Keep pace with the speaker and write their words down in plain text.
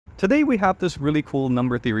Today we have this really cool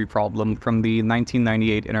number theory problem from the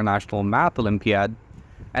 1998 International Math Olympiad,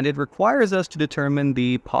 and it requires us to determine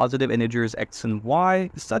the positive integers x and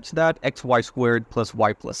y such that xy squared plus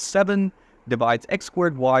y plus 7 divides x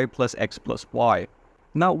squared y plus x plus y.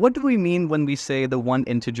 Now, what do we mean when we say the one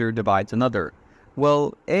integer divides another?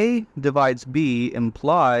 Well, a divides b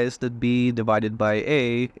implies that b divided by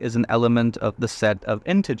a is an element of the set of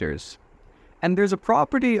integers. And there's a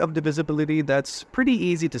property of divisibility that's pretty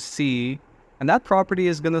easy to see, and that property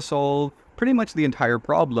is going to solve pretty much the entire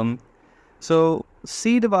problem. So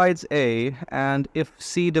c divides a, and if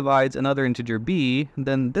c divides another integer b,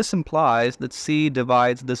 then this implies that c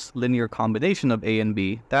divides this linear combination of a and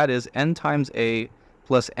b, that is n times a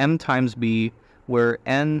plus m times b, where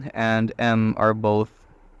n and m are both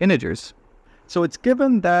integers. So it's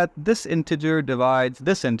given that this integer divides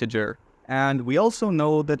this integer. And we also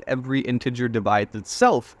know that every integer divides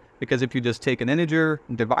itself, because if you just take an integer,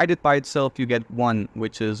 divide it by itself, you get 1,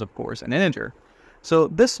 which is, of course, an integer. So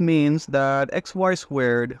this means that xy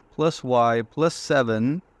squared plus y plus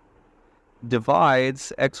 7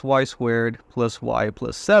 divides xy squared plus y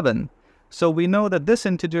plus 7. So we know that this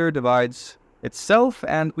integer divides itself,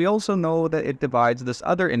 and we also know that it divides this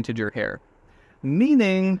other integer here,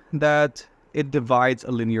 meaning that it divides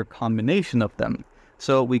a linear combination of them.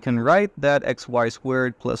 So we can write that xy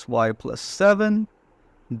squared plus y plus 7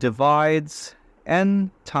 divides n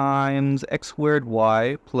times x squared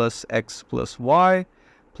y plus x plus y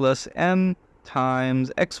plus m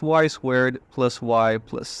times xy squared plus y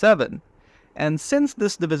plus 7. And since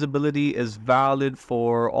this divisibility is valid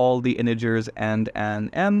for all the integers n and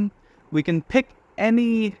m, we can pick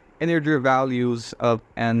any integer values of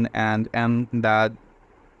n and m that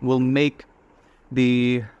will make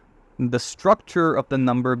the structure of the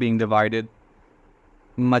number being divided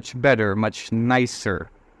much better, much nicer.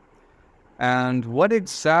 And what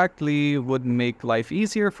exactly would make life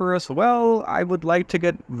easier for us? Well, I would like to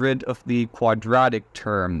get rid of the quadratic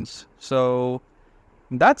terms. So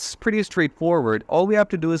that's pretty straightforward. All we have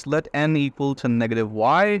to do is let n equal to negative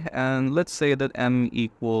y, and let's say that m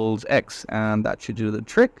equals x, and that should do the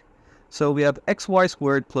trick. So we have xy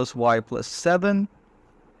squared plus y plus 7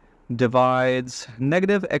 divides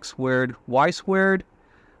negative x squared y squared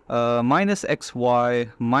minus xy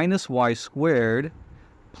minus y squared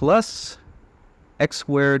plus x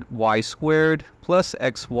squared y squared plus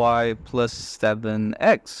xy plus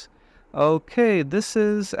 7x. Okay, this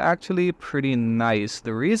is actually pretty nice.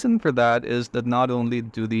 The reason for that is that not only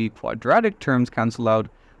do the quadratic terms cancel out,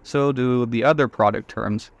 so do the other product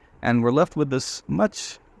terms, and we're left with this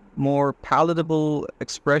much more palatable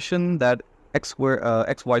expression that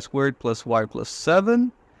xy squared plus y plus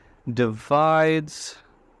 7 divides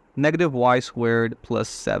negative y squared plus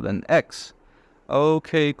 7x.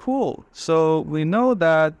 Okay, cool. So we know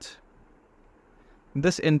that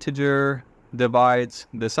this integer divides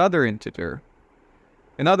this other integer.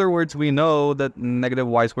 In other words, we know that negative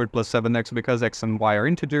y squared plus 7x, because x and y are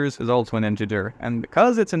integers, is also an integer. And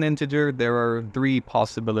because it's an integer, there are 3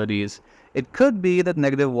 possibilities. It could be that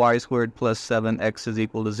negative y squared plus 7x is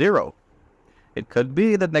equal to 0. It could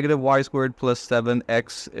be that negative y squared plus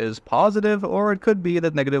 7x is positive, or it could be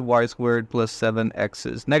that negative y squared plus 7x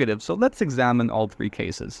is negative. So let's examine all 3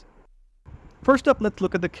 cases. First up, let's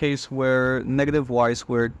look at the case where negative y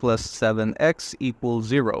squared plus 7x equals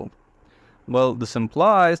 0. Well, this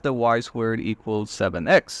implies that y squared equals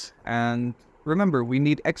 7x. And remember, we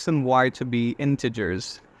need x and y to be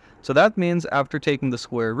integers. So that means after taking the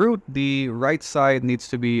square root, the right side needs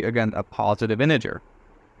to be, again, a positive integer.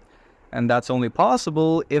 And that's only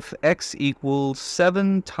possible if x equals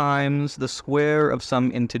 7 times the square of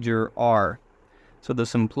some integer r. So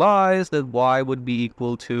this implies that y would be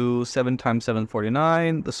equal to 7 times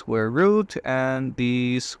 749, the square root, and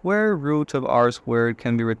the square root of r squared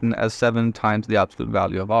can be written as 7 times the absolute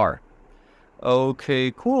value of r.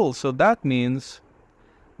 Okay, cool. So that means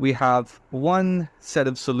we have one set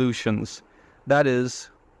of solutions. That is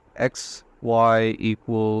y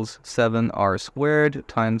equals 7r squared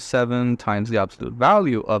times 7 times the absolute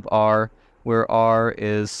value of r, where r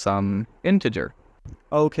is some integer.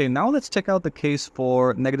 Okay, now let's check out the case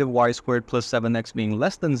for negative y squared plus 7x being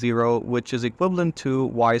less than 0, which is equivalent to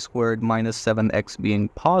y squared minus 7x being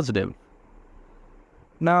positive.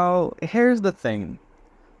 Now, here's the thing.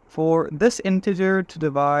 For this integer to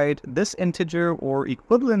divide this integer, or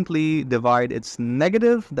equivalently divide its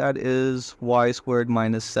negative, that is y squared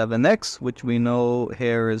minus 7x, which we know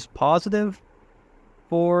here is positive.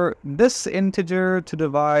 For this integer to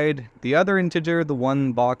divide the other integer, the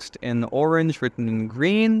one boxed in orange, written in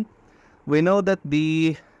green, we know that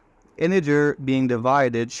the integer being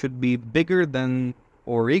divided should be bigger than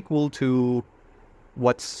or equal to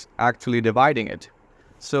what's actually dividing it.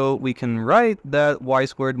 So we can write that y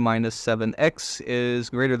squared minus 7x is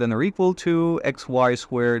greater than or equal to xy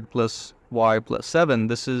squared plus y plus 7.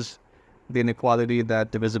 This is the inequality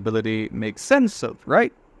that divisibility makes sense of,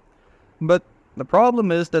 right? But the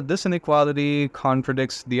problem is that this inequality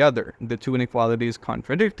contradicts the other. The two inequalities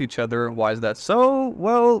contradict each other. Why is that so?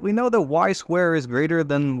 Well, we know that y squared is greater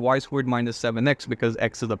than y squared minus 7x because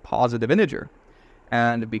x is a positive integer.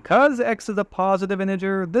 And because x is a positive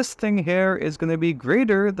integer, this thing here is going to be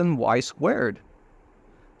greater than y squared.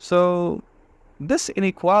 So this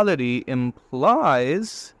inequality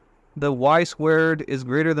implies that y squared is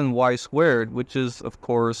greater than y squared, which is, of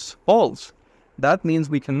course, false. That means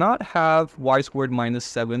we cannot have y squared minus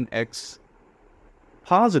 7x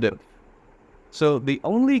positive. So the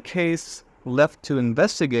only case left to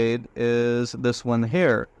investigate is this one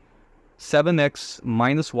here, 7x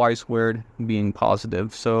minus y squared being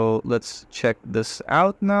positive. So let's check this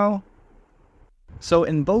out now. So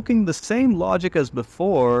invoking the same logic as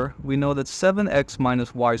before, we know that 7x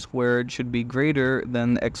minus y squared should be greater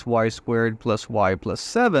than xy squared plus y plus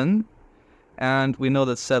 7. And we know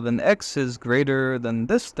that 7x is greater than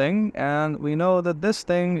this thing, and we know that this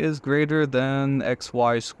thing is greater than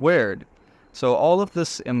xy squared. So all of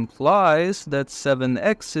this implies that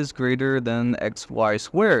 7x is greater than xy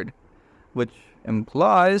squared, which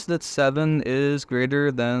implies that 7 is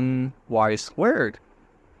greater than y squared.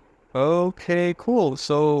 Okay, cool.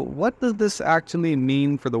 So what does this actually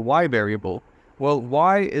mean for the y variable? Well,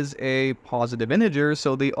 y is a positive integer,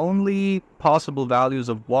 so the only possible values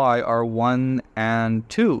of y are 1 and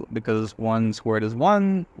 2, because 1 squared is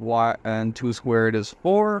 1, y and 2 squared is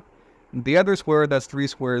 4. The other square, that's 3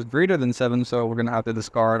 squared, is greater than 7, so we're going to have to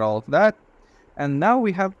discard all of that. And now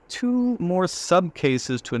we have two more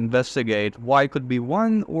subcases to investigate. Y could be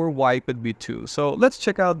 1 or y could be 2. So let's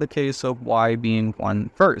check out the case of y being 1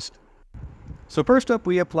 first. So first up,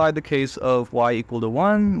 we apply the case of y equal to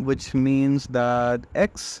 1, which means that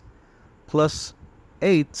x plus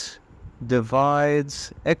 8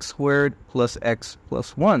 divides x squared plus x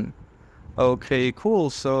plus 1. Okay, cool.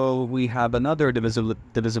 So we have another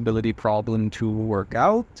divisibility problem to work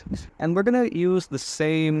out. And we're going to use the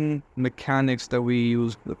same mechanics that we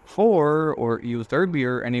used before, or used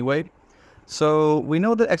earlier anyway. So we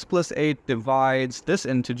know that x plus 8 divides this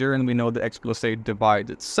integer, and we know that x plus 8 divides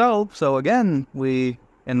itself. So again, we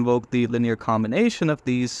invoke the linear combination of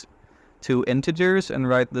these two integers and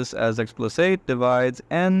write this as x plus 8 divides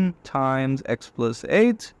n times x plus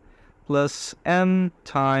 8 plus m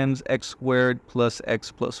times x squared plus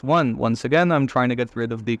x plus 1. Once again, I'm trying to get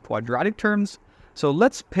rid of the quadratic terms. So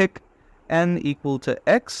let's pick n equal to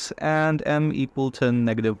x and m equal to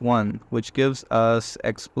 -1, which gives us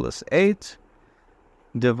x plus 8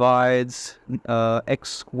 divides x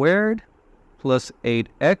squared plus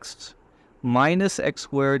 8x minus x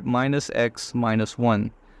squared minus x minus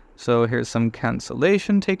 1. So here's some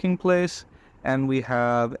cancellation taking place, and we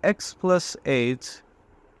have x plus 8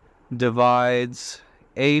 divides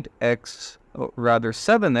 8x, or rather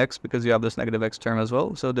 7x, because you have this negative x term as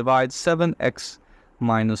well. So divides 7x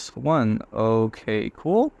minus 1. Okay,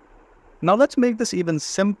 cool. Now let's make this even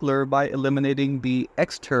simpler by eliminating the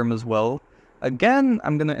x term as well. Again,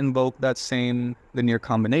 I'm going to invoke that same linear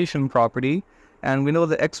combination property, and we know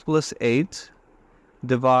that x plus 8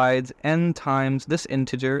 divides n times this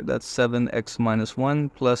integer, that's 7x minus 1,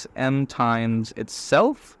 plus m times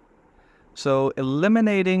itself. So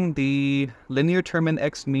eliminating the linear term in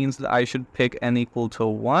x means that I should pick n equal to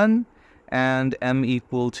 1 and m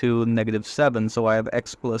equal to -7. So I have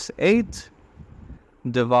x plus 8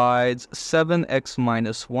 divides 7x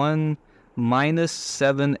minus 1 minus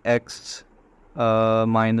 7x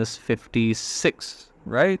minus 56,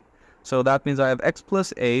 right? So that means I have x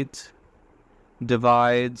plus 8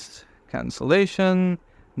 divides, cancellation,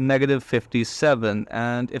 -57.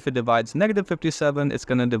 And if it divides -57, it's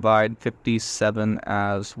going to divide 57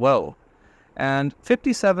 as well. And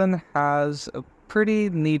 57 has a pretty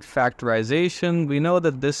neat factorization. We know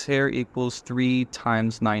that this here equals 3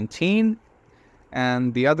 times 19.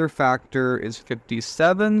 And the other factor is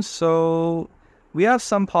 57. So we have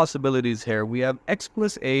some possibilities here. We have x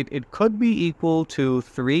plus 8. It could be equal to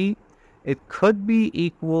 3. It could be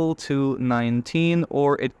equal to 19,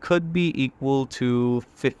 or it could be equal to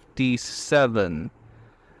 57.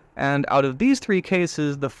 And out of these three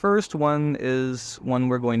cases, the first one is one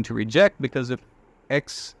we're going to reject, because if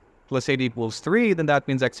x plus 8 equals 3, then that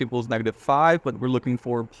means x equals -5, but we're looking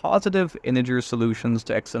for positive integer solutions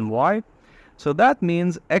to x and y. So that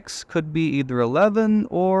means x could be either 11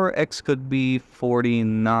 or x could be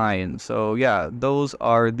 49. So yeah, those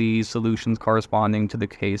are the solutions corresponding to the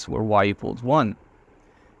case where y equals 1.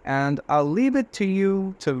 And I'll leave it to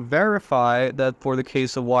you to verify that for the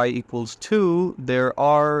case of y equals 2, there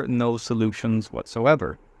are no solutions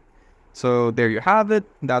whatsoever. So there you have it.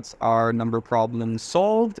 That's our number problem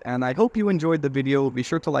solved. And I hope you enjoyed the video. Be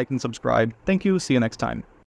sure to like and subscribe. Thank you. See you next time.